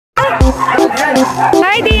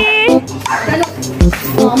Heidi!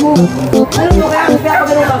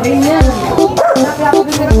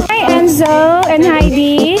 Hi Enzo and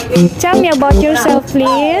Heidi. Tell me about yourself,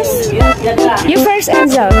 please. You first,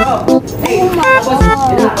 Enzo.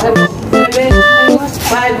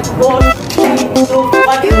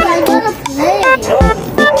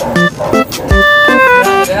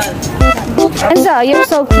 Enzo, you're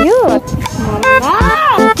so cute.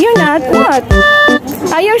 You're not? What?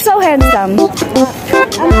 You're so handsome.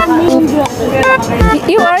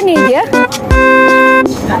 You are Ninja?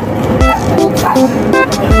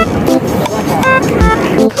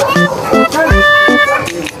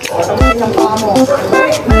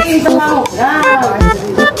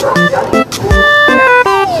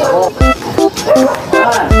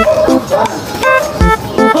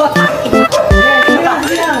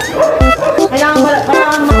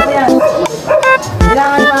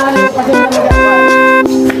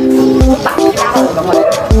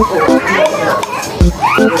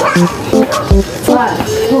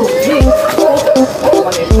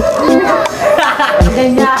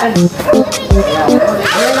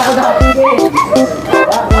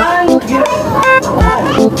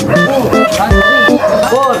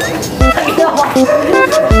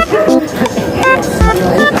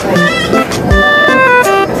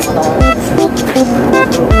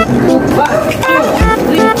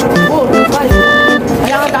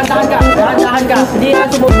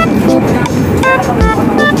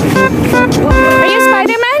 Are you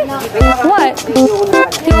Spider-Man? What?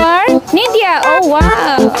 You are? Ninja? Oh,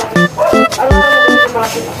 wow.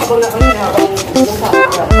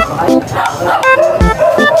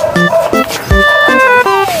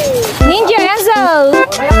 Ninja, Enzo!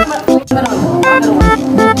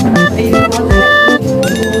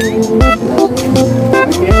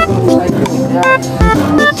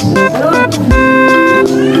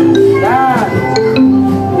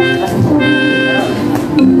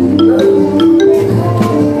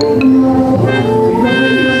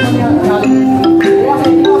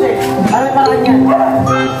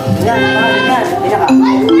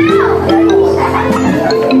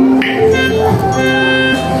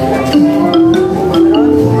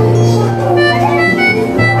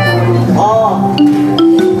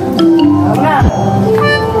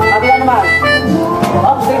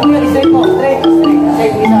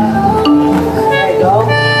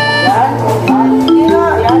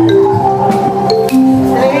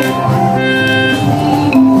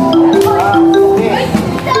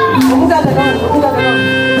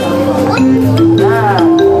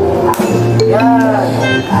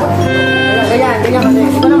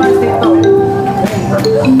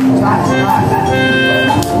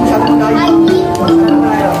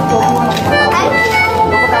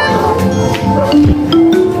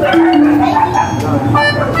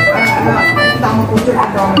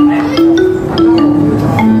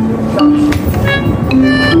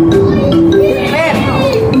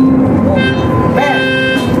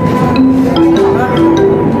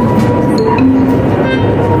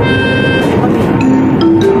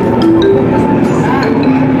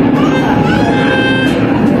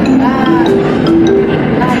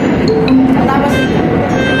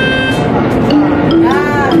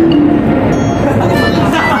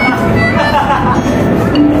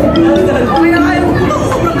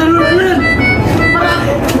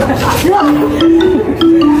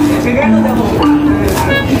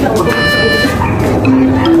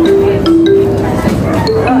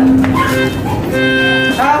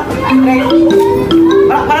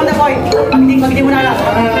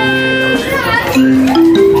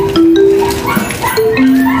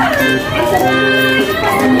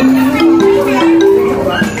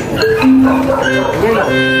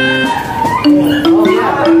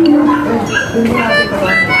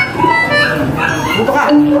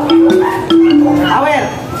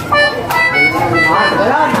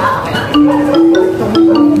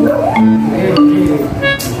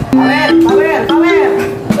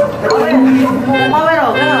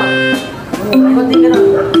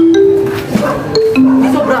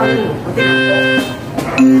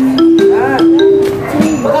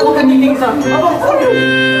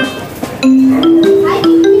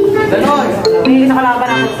 Ganon. May sa kalaban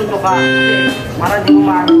ako tutok ka. Para di mo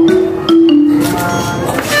maano.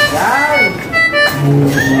 Yan.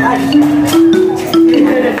 Ay.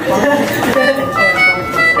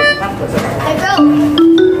 Hey bro.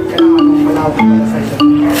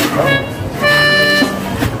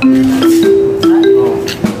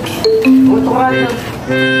 Buto ka rin.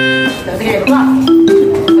 Sige, ba?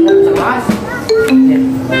 Sa gas.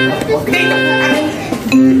 Okay.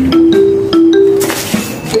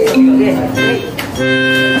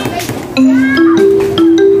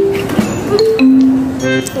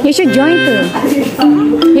 You should join too.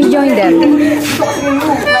 You join them.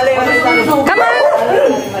 Come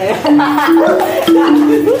on.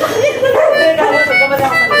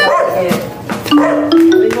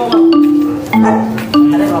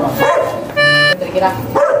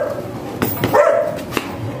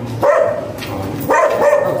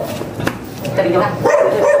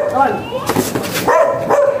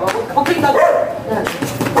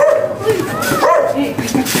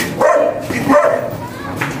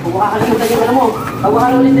 Makakalimutan yung ano mo. Pag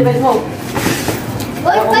makakalimutan yung defense mo.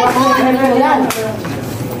 Boy, fight mo!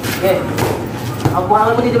 Okay. Pag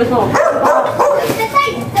makakalimutan yung defense mo. Tatay!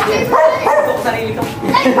 Tatay mo! Tudok sa sarili ko.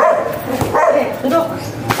 Okay, tudok.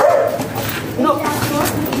 Tudok.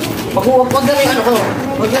 Huwag na yung ano ko.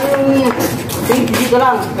 Huwag na yung... Dito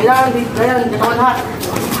lang. Kailangan, dito ka lahat.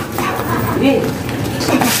 Sige.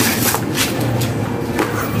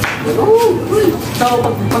 So,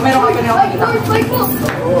 pag mayroon kayo kanina ako kita. Fight mo!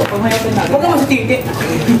 Pag mayroon kayo na. Huwag naman sa titi.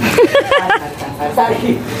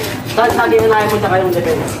 Sorry. Sagi na nahin mo siya kayong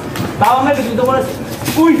defense. Tama may, bigdo ko na.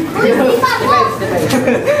 Uy! Defense.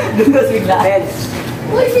 Dudos bigla. Defense.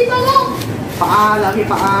 Uy, sipa mo! Paa lagi.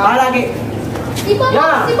 Sipa mo!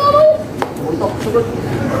 Yeah. Sipa mo! Buntok, sugod.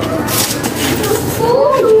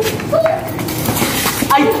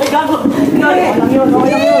 Ay, gago!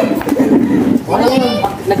 Walang yun.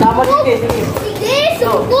 Nagkamali eh. Sige,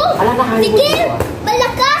 sumbong! Sige!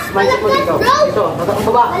 Malakas! Malakas, bro! Ito, tatakong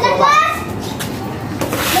baba. Malakas!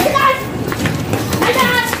 Malakas!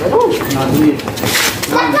 Malakas! Ganun.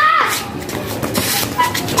 Malakas!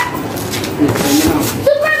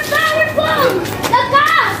 Super powerful!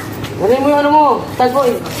 Malakas! Ganun mo yung ano mo. Tag mo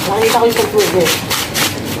eh. Nakikita ko yung tag mo eh.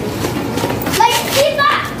 Like,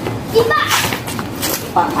 sipa! Sipa!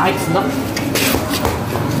 Heights na.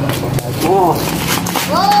 Oh.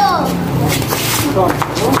 Oh! Ito.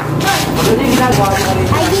 Ano din ginagawa mo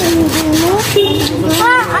kanina? Ay, hindi mo.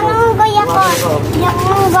 Anong goy ako?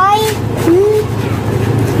 Yung goy?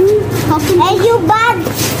 And you bad.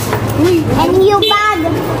 And you bad.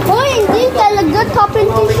 Uy, hindi talaga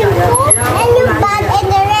competition ko. And you bad and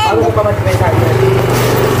the red. Ano pa ba sa mesa?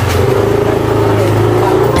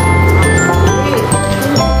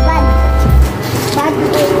 Bad. Bad.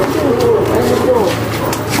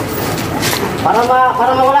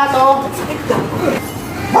 Para mawala to.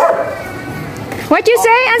 What you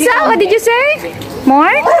say, Ansa? What did you say?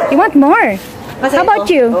 More? You want more? How about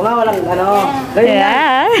you? Oo nga, walang ano. Ganyan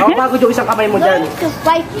Yeah. yan. Makapagod yung isang kamay mo dyan. To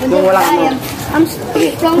fight with Yung walang ano. I'm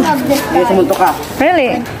strong of this Sige, sumunto ka.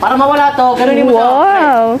 Really? Para mawala to, ganunin mo sa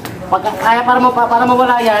Wow. kaya para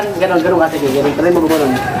mawala yan, ganun ka. Sige, ganun. Try mo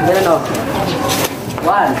gumanon. Ganun o.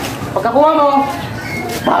 1. Pagkakuha mo,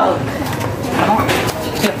 bang!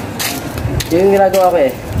 Yun yung ginagawa ko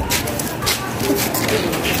eh.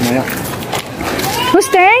 Maya. Whose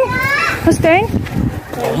turn? Whose turn?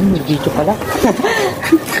 Ayun, dito pala.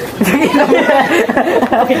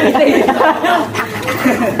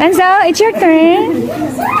 Ansa, it's your turn.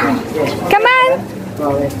 Come on.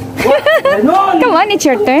 Ganon! Come on, it's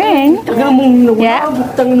your turn. Tagal mong Yeah. nawala,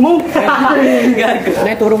 buktangin mo.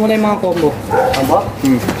 Nay, turo mo na yung mga combo. Combo?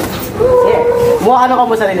 Sige, kumuha ka ng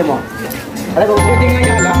combo sa sarili mo. Alam mo, Pwede nga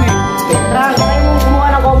yan lang eh. Trang, kaya mo kumuha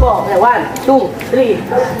ng combo. Okay, 1, 2, 3,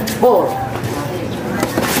 4.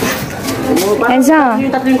 Enzo,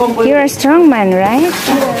 Yung tatlo yung combo. you're a strong man, right?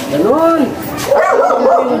 Ganun.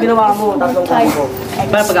 Tatlong yung ginawa mo, tatlong combo.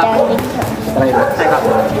 Para pag-ako. Try mo. Teka.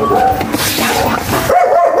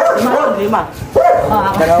 5 ron, 5.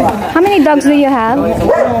 Dalawa. How many dogs do you have?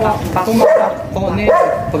 Ako makakakon eh.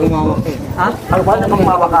 Pag umawak eh. Ha? Ano ba? Ano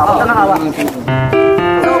mawa ka? Basta nakawa.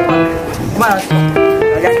 Mas.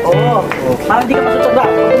 Oo. Parang di ka pasutod ba?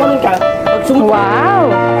 Pag tumalun ka, pag sumunod ka, Wow.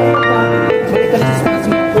 Balik ka na sa stance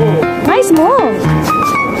mo. Nice move.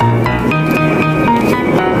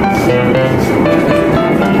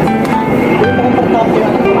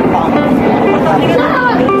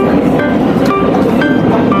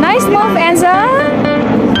 Nice move, Enzo.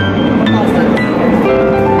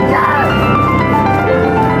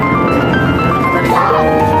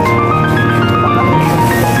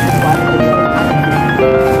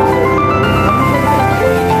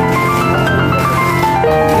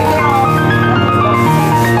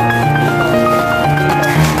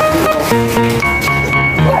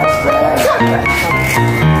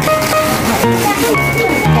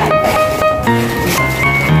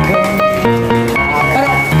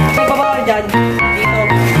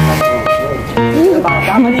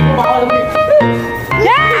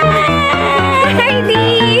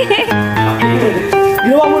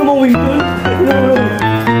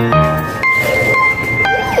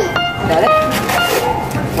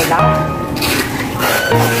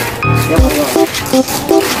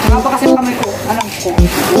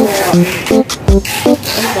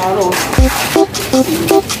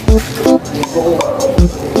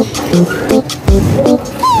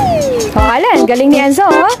 Oh, Alan, galing ni Enzo,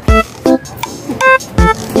 oh.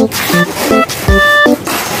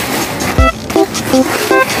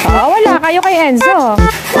 Oh, wala kayo kay Enzo.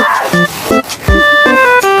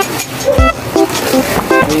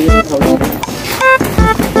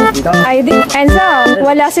 Ay, Enzo,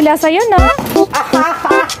 wala sila sa'yo, no?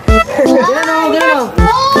 Gano'n.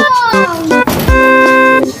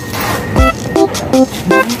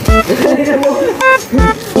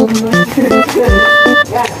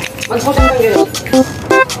 Magpusan kang gano'n.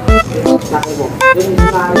 Laki mo.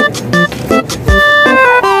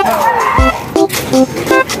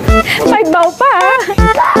 Nagbaw pa, ha?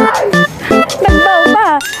 Nagbaw pa.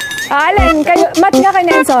 Alan, kayo, match nga kay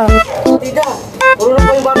Enzo. Tita, puro na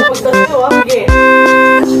pa yung bago pagtayo, ha? Sige.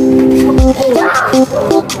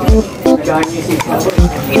 Nag-aanyisip ka.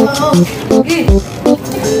 Sige.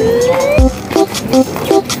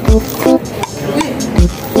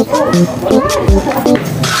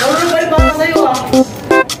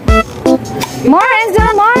 More, Enzo,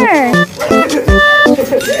 more!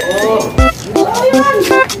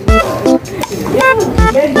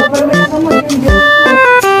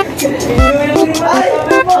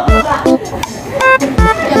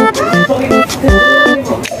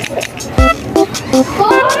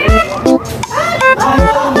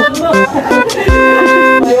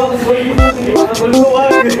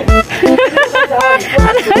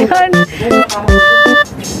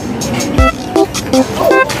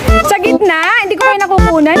 Sa gitna, hindi ko kayo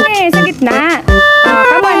nakukunan eh. Sa gitna. Oh,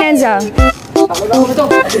 come on, Enzo.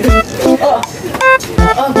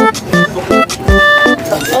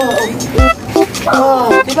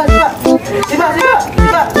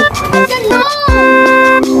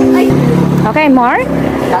 Okay, more?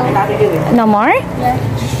 No more?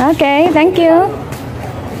 Okay, thank you.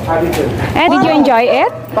 Did you enjoy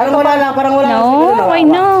it? Parang wala lang, parang wala. No, why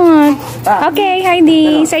not? Okay,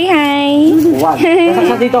 Heidi, say hi.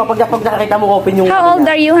 Sa dito, pag nakakita mo, open yung... How old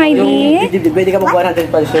are you, Heidi? Pwede ka mag 100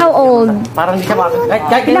 pesos. How old? Parang hindi ka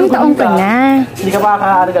Ilang taong ka na? Hindi ka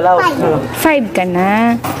makakagalaw. 5 ka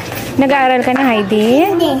na. Nag-aaral ka na, Heidi?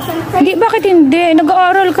 Hindi. Bakit hindi?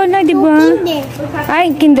 Nag-aaral ka na, di ba? Ay,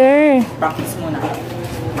 kinder. Practice muna.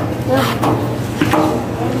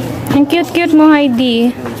 Ang cute-cute mo,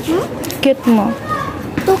 Heidi. Cute mo.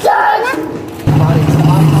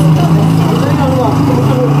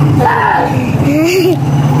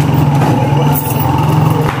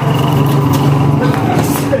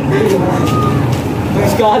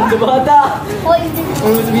 Mas kahan sa bata.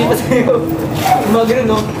 Ano sabihin pa sa'yo? Magano,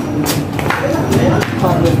 no?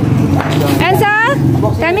 Enzo,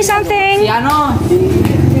 tell me something. Ano?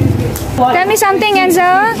 Tell me something, Enzo.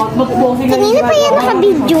 Kanina pa yan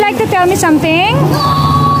naka-video. Would you like to tell me something?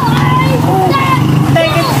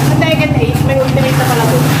 Second age, may ultimate na pala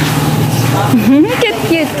doon. Cute,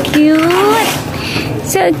 cute, cute.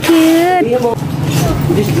 So cute.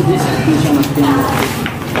 This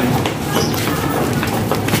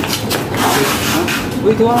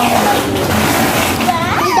Wait, wow.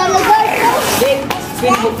 Ang talaga ito.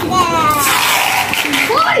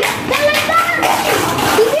 Hoy! Talaga!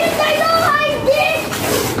 Hindi tayo ID!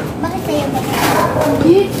 Bakit tayo ba?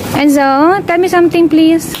 Enzo, tell me something,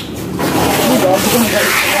 please.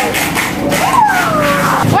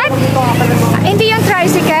 What? Hindi yung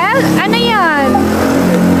tricycle? Ano yan?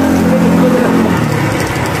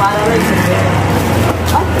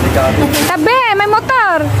 Tabi, may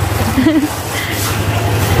motor.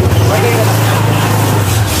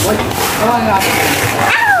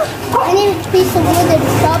 I need a piece of wood and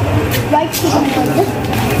stop right to the wood.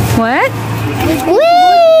 What?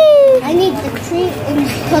 I need the tree and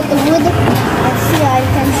cut the wood. And see I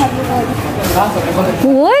can have the wood.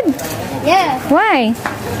 Wood? Yeah, Why?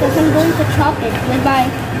 because I'm going to chop it. Goodbye.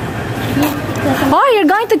 Oh, you're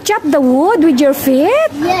going to chop the wood with your feet?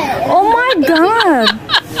 Yeah. Oh my God.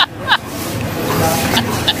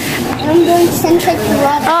 I'm going to send it to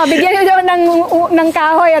Rob. Oh, bigyan niyo daw ng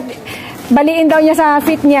kahoy at baliin daw niya sa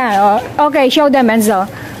feet niya. Oh, okay, show them, Enzo.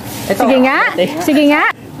 Sige nga. Sige nga.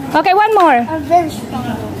 Okay, one more. I'm very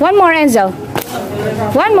strong. One more, Enzo.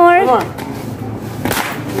 One more.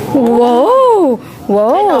 Whoa.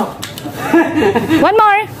 Whoa. One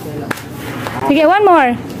more. Sige, one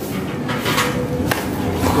more.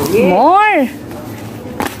 More.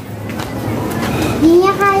 Hindi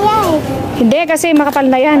niya kaya eh. Hindi, kasi makapal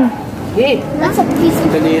na yan. Sige. That's a piece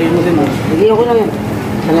of... Kaniri mo din mo. Hindi ako lang yan.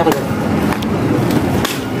 Kanya ko lang.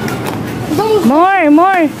 More,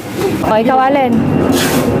 more. O, ikaw, Allen.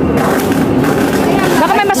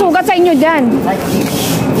 Baka may masugat sa inyo dyan.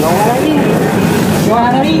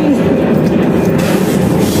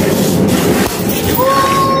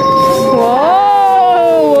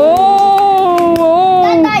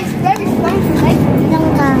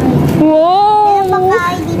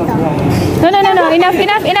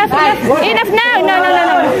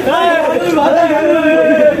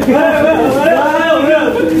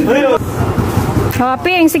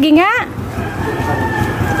 Ping, sige nga.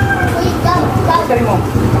 Wait, go. Galing mo.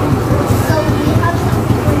 So we have to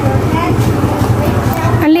put your hands.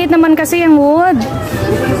 Ang liit naman kasi yung wood.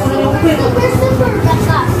 Super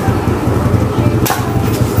baka.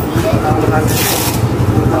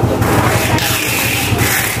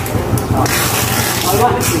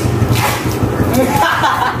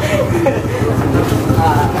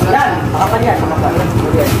 Yan, makapal yan.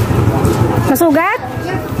 Masugat?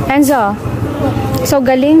 Enzo? So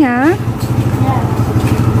galing ha?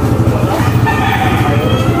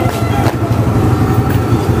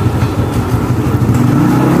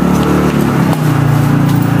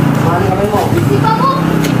 Mahal kami mo. Di ba mo?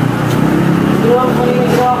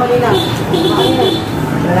 Ginawa kanina.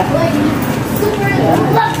 Wait, super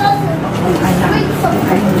baka. Wait,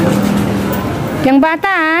 Yung bata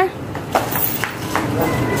ha?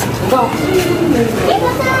 Eh,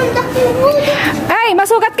 basta ang laki wood. Ay,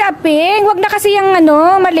 masugat ka, Ping. Huwag na kasi yung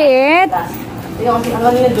ano, maliit. Tingnan kasi ang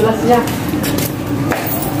kanina, dulas niya.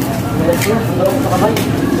 Dulas niya, ang loob sa kamay.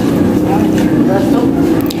 Dulas to.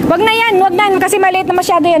 Huwag na yan, huwag na. Kasi maliit na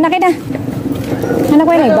masyado yan. Akin na. Anak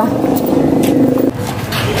ko yun, iba.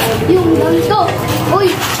 Yung ganito. Uy!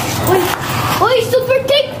 Uy! Uy! Super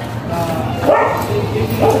kick!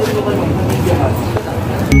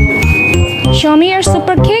 Show me your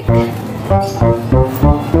super kick.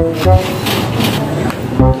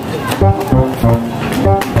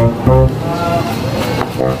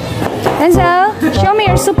 Enzo, show me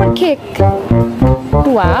your super kick.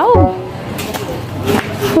 Wow.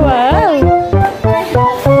 Wow.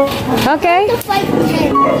 Okay. The 5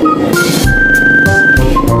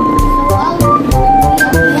 So I'll do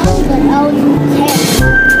 1, but I'll do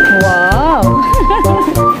 10. Wow.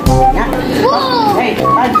 Whoa! Hey,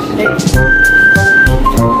 touch. Hey.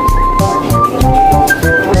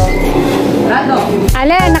 Rado.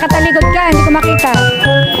 Alin, nakatalikod ka. Hindi ko makita.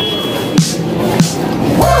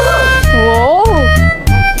 Wow.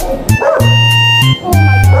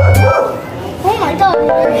 Oh my god!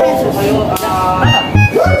 Your hands are Rado.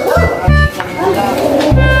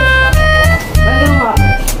 Rado mo.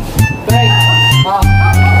 Break.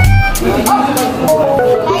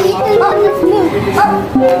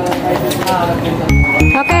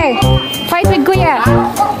 Okay. Fight with Kuya.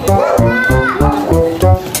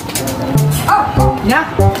 Yeah.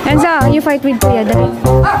 Enzo, you fight with Kuya. Dali.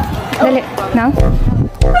 Dali. No?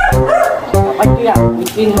 Ay, kuya.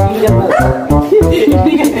 Pinigyan mo.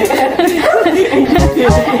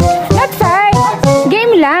 Not fight.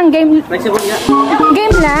 Game lang. Game. Flexible nga.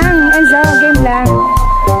 Game lang. Enzo, game lang.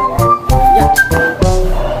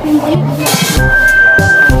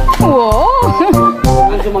 Wow.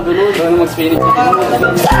 Ano siya magulog? Ano mag-spinning?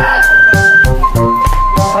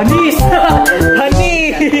 Hanis!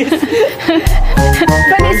 Hanis!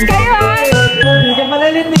 Panis kayo ha. Hindi ka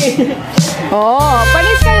malalit eh. Oh,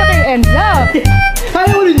 panis kayo kay Enzo. Kaya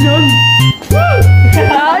mo rin yun.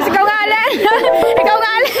 Oh, ikaw nga, Alan. Ikaw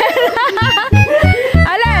nga, Alan.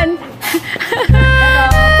 Alan.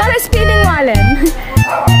 Para spinning mo, Alan.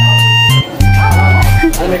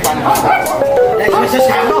 Ano may paano? May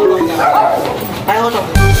sasama. Kaya ko to.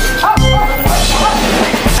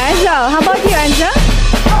 Enzo, how about you, Enzo?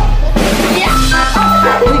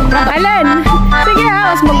 Alan, sige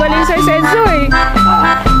ha, mas magaling sa Enzo eh.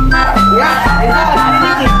 Yeah, ito.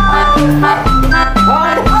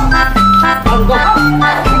 Ang go.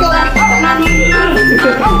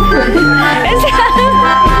 Enzo,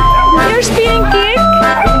 your spinning kick?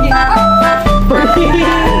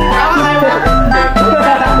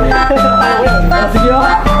 Sige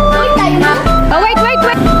oh. Wait, tayo na. Oh, wait.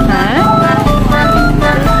 Ha?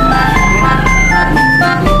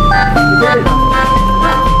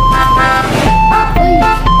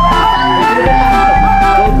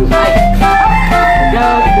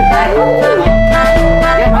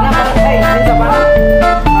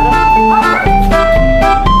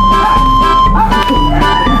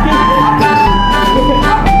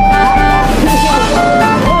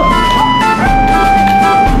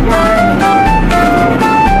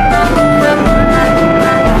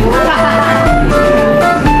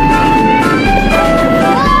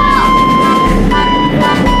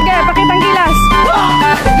 Sige, pakitang gilas.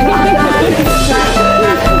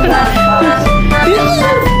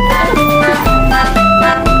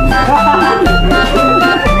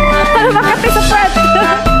 Makati sa pwet.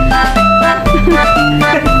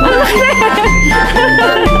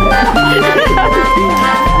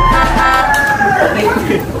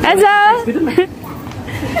 Enzo?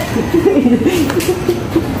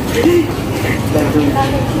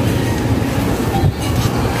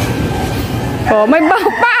 Oh, may baw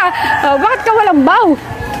pa! Oh, bakit ka walang baw?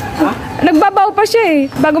 Nagbabaw pa siya eh,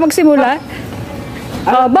 bago magsimula.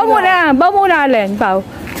 Oh, bow muna. Bow muna, Allen. Bow.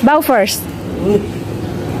 Bow first.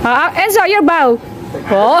 Enzo, your bow.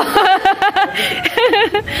 Oh.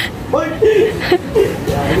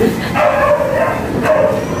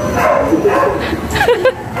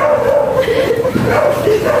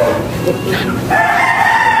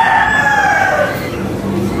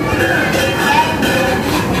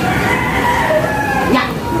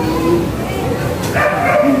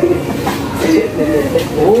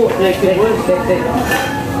 Oh, flexible.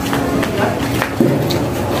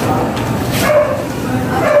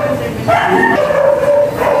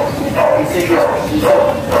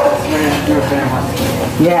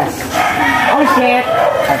 Yes. Oh shit.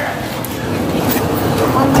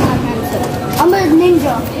 I'm a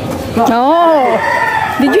ninja. Oh.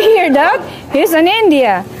 Did you hear that? He's in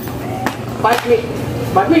India. Fight me.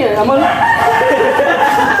 Fight me, Amal.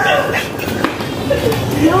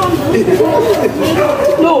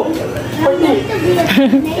 No. Fight me.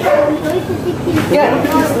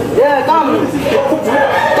 Yeah, come.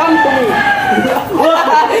 Come to me.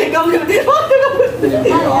 Come here.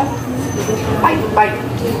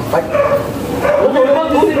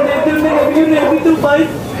 Fight.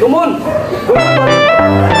 Come on.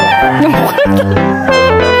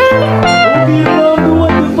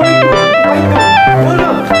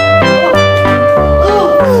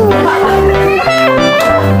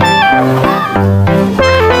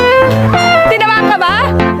 Tinamaan ka ba?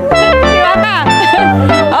 Tinamaan ka.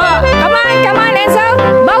 Oh, come on, Enzo.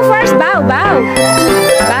 Bow first, bow.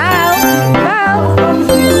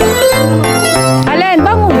 Allen,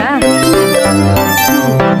 bow muna.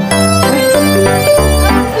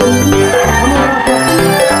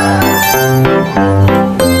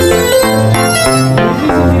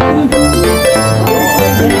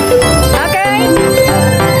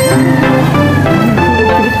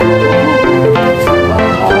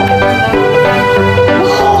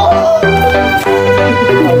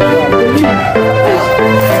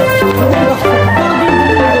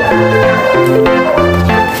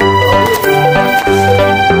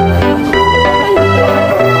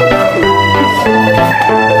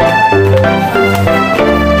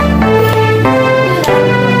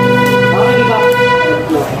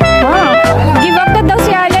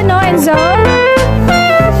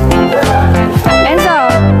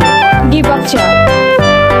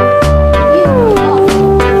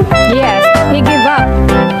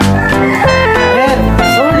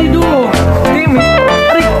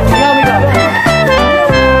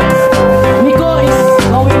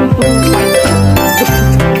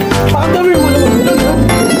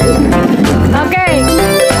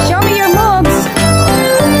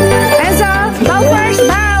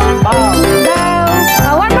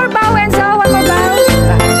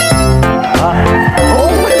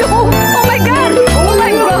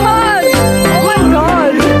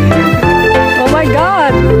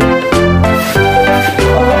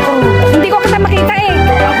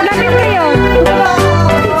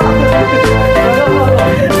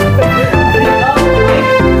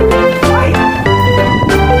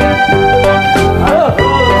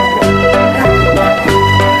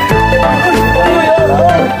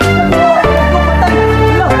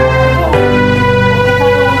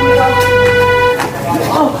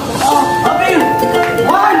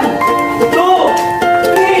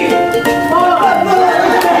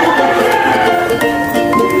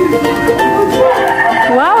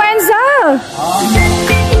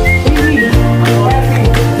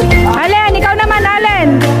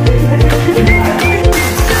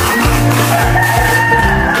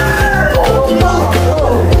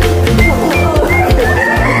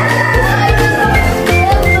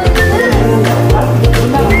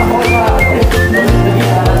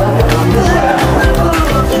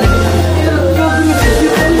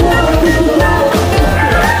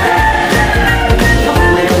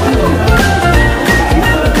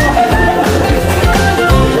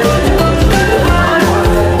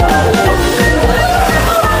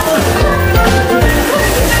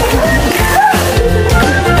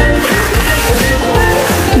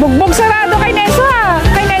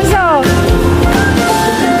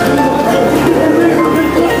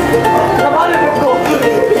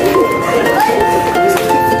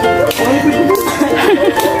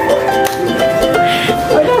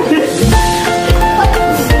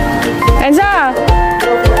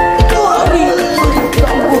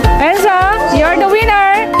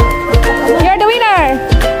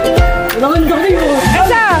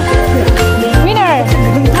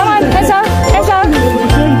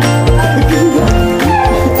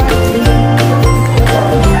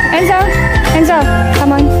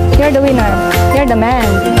 You're the winner. You're the man.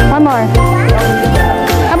 One more.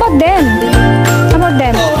 About them. About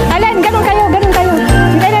them. Alan, ganun kayo, ganun kayo.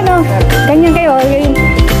 Alan, oh. Ganyan kayo.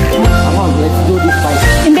 Come on, let's do this fight.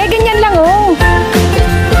 Hindi, ganyan lang, oh.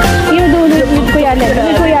 You do with Kuya Alan.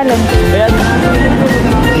 With Kuya Alan. Ayan.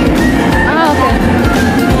 Ah, okay.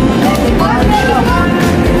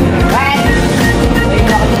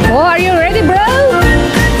 Oh, are you ready, bro?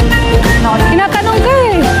 Tinatanong ka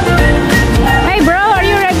eh. Hey, bro, are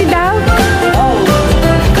you ready daw? Oh,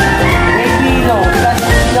 maybe no. Because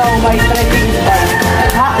no, my stretching is bad.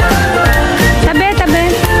 Ha? Tabi,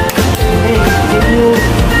 tabi. Hey, can you...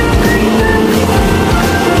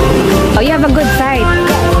 Oh, you have a good fight.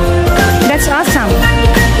 That's awesome.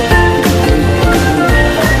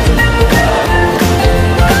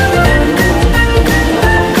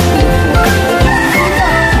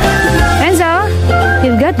 Enzo,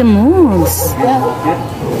 you've got the moves.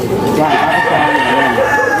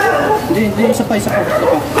 Hindi, isa pa.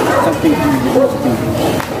 Something.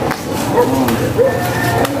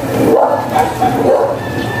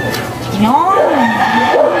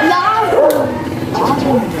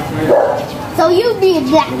 So you be a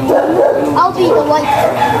black team, I'll be the white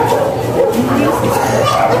team.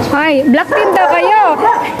 Hi, black team daw kayo.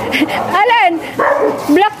 Alan,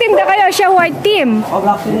 black team daw kayo, siya white team. Oh,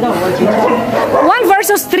 black team daw. 1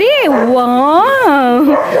 versus 3. Wow.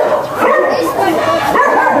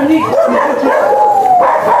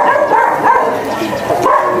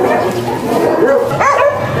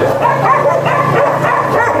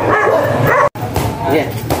 Yeah.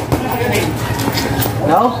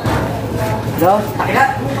 No? No? Kaya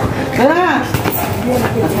na!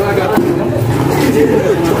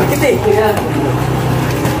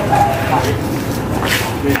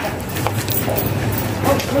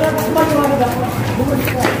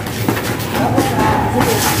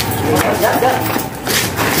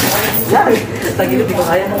 Tagilid, di ko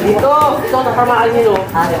kaya. Dito! Ito, nakamaan nyo.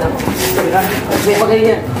 Dito. May pagay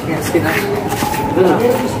yan.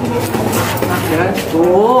 Yan.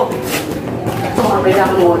 Oo. Ito, ang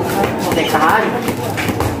kailangan mo. Protektahan.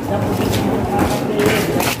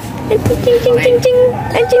 Ching ching ching ching ching.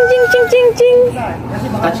 Ay, ching ching ching ching ching.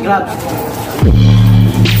 Touch gloves.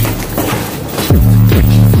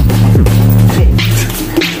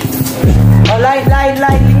 Oh, line.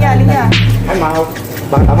 Linya. Ay, mahal.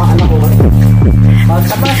 Baka tamaan ako.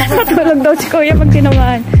 Natulog daw si Kuya pag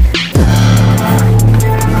tinamaan.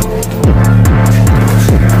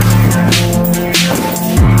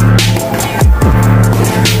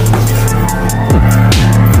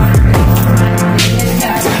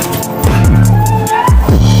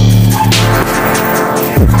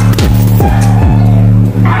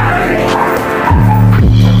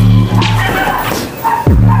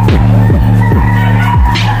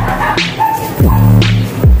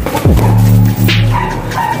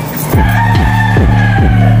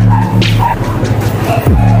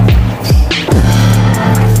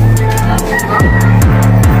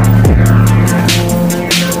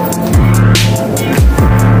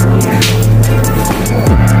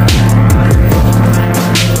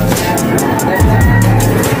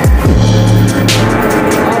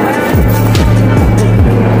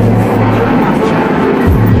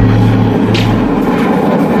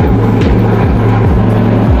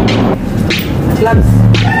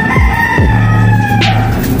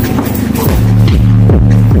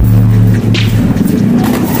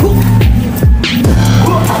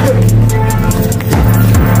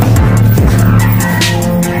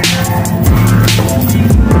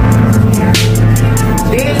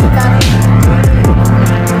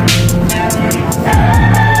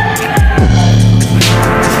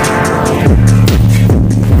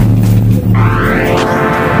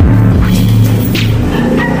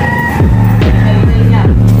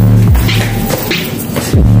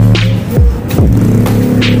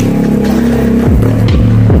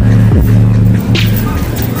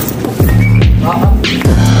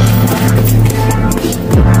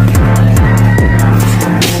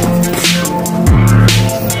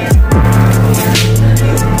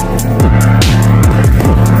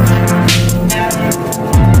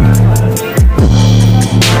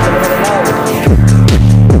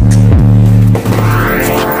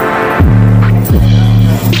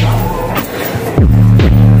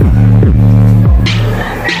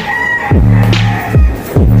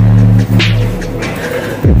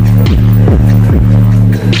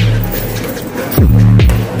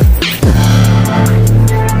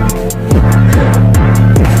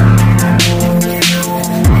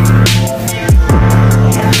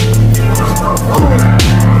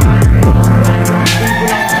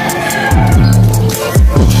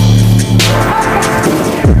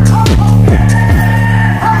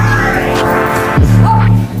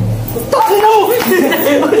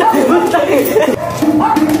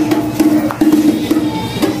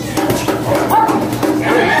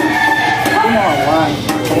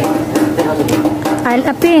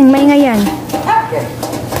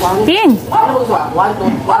 Tin. Ano gusto? 1, 2,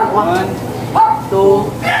 1,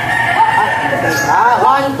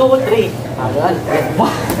 2, 3. Ayan. 1,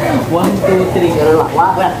 2, 3. 1, 2, 3.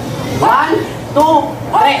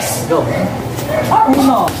 Go. 1,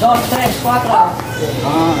 2, 3, 4.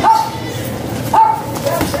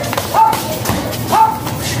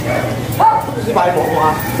 Sipahin mo ako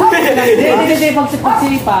ha. Hindi.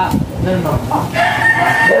 Pagsipa. Ganun mo.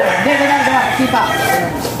 Hindi, ganun. Sipa.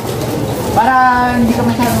 Para hindi ka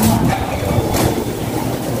masyadong...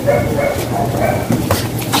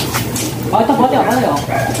 Ito, bote ako.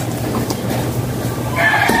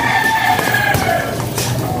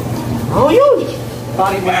 Oh, yun!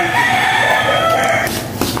 Pari mo lang.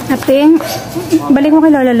 Ating, balik mo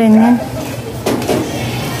kay Lola Len yan.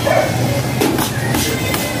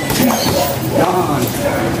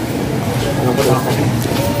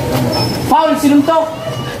 Foul, sinuntok!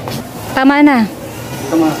 Tama na.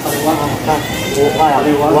 Ito mga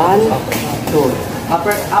kaliwa. 1, 2.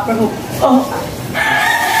 Upper hook. Oh!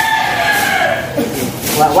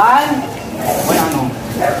 1. Oy, ano?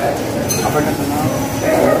 Upper na ito na.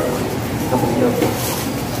 1,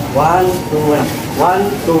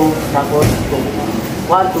 2, tapos 2.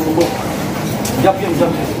 1, 2, book. Jump yun. 1,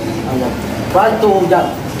 2,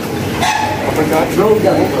 jump. Uppercut. Blow,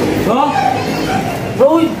 jump. Blow.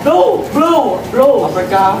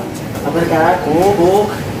 Uppercut. Book.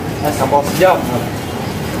 Tapos jump.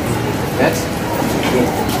 Let's.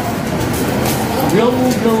 Blow.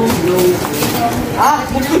 Ah!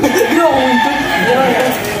 Blow!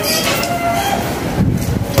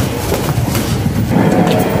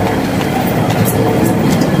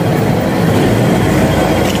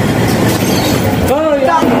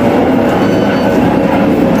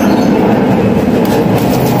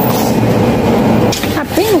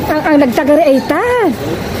 Aping, ang nagtagariaitan.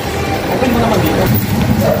 Open mo naman dito.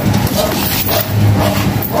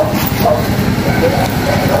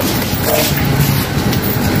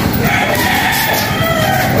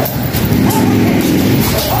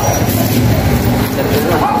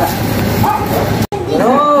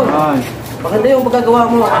 No! Maganda yung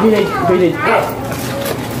pagkagawa mo. Bilid.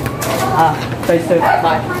 Side step.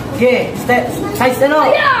 Okay, step. Size ano?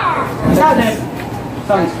 Step.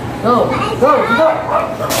 Stance. Go. Dito.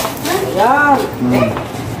 Yan.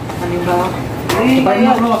 Ano ba? Sabay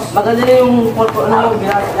mo, cross. Maganda na yung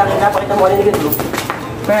pinapakita mo. Ano yung ganito?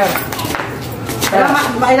 Pair.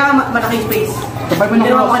 Kailangan malaking space. Sabay mo Hindi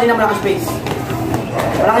ng naman cross. kanina malaking space.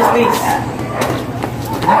 Malaking space.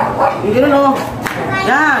 Yung gano'n o.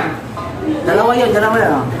 Yan. Dalawa yun.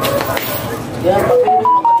 Yan. Pagpili mo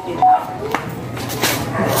yung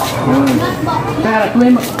Pair.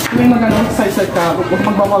 Tuwing mag-ano, side ka. Huwag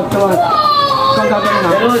magbawag. Kung gagawin na.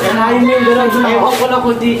 Gano'n. Ayaw ko lang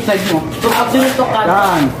kundi. Side mo. Kung absolute to cut.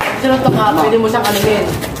 Yan. Absolute to cut. Pwede mo siyang kanunin.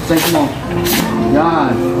 Side mo.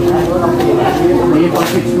 Yan. May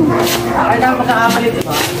pag-switch mo. Kahit ang pagkakamali, di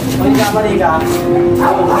ba? Kung hindi kamali ka,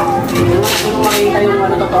 kung makikita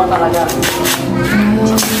yung totoo talaga.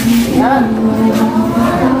 Yan.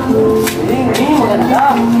 Hindi,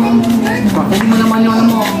 maganda. Hindi mo naman yung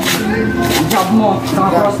ano mo. Ang job mo. Saka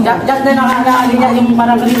cross mo. Just na nakakaali niya yung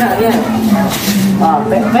parang green na. Yan.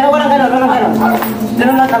 Pero walang ganon.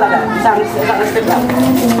 Ganon lang talaga. Isang step lang.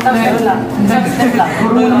 Ganon lang. Step lang.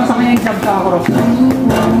 Puro naman sa kanya yung job ka cross na.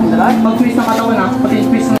 Pag-twist ng katawan na, pati yung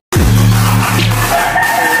twist na.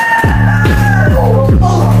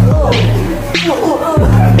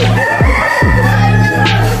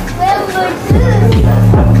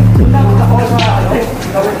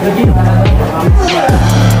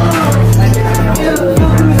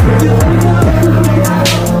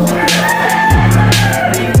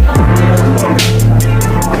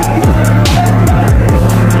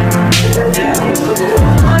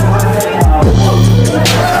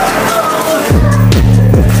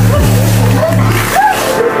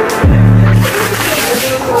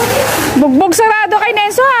 Bugbog sarado kay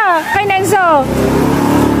Nenso ha. Kay Nenso.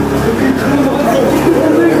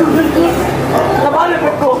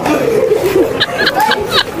 Nabalipot ko.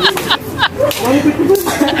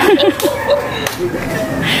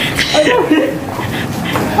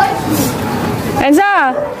 Enzo!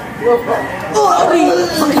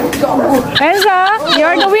 Enzo,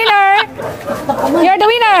 you're the winner! You're the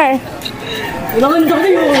winner!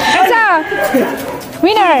 Enzo!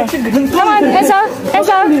 Winner! Come on, Enzo!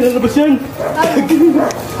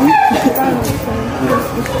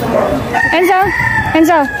 Enzo!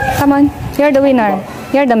 Enzo! Come on. You're the winner.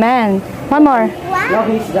 You're the man. One more.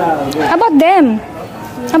 About them.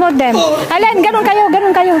 Alan, ganun kayo.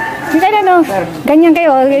 Ganyan, no? Ganyan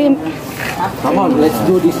kayo. Come on, let's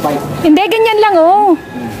do this fight. Hindi, ganyan lang, oh.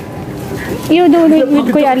 You do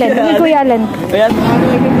with Kuya Allen. With Kuya Allen. Ayan.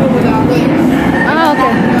 Ah,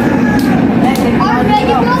 okay.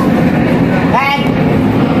 Already, bro?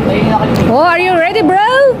 Oh, are you ready, bro?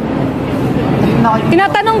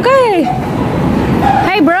 Tinatanong ka eh.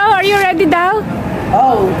 Hey, bro, are you ready daw?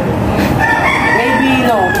 Oh. Maybe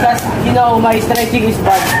no, because you know my stretching is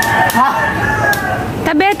bad. Ha?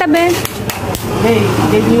 Tabi, tabi. Hey,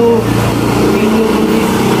 can you do this?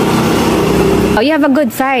 Oh, you have a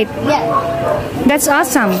good sight. Yeah. That's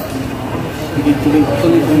awesome.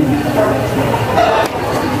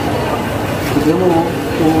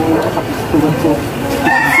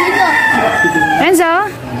 Enzo,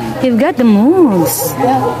 you've got the moves.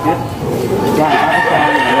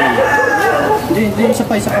 Hindi, isa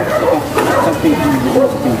pa. Sa pink.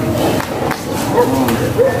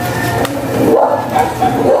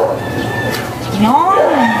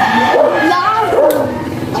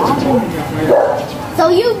 So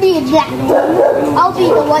you be the black team, I'll be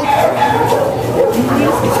the white team.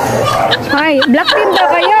 Ay, black team daw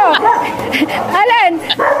kayo. Alan,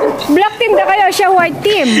 black team daw kayo, siya white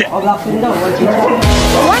team. Oh, black team daw.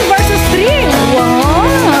 1 versus 3. Wow.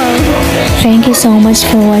 Thank you so much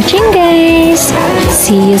for watching, guys.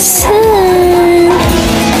 See you soon.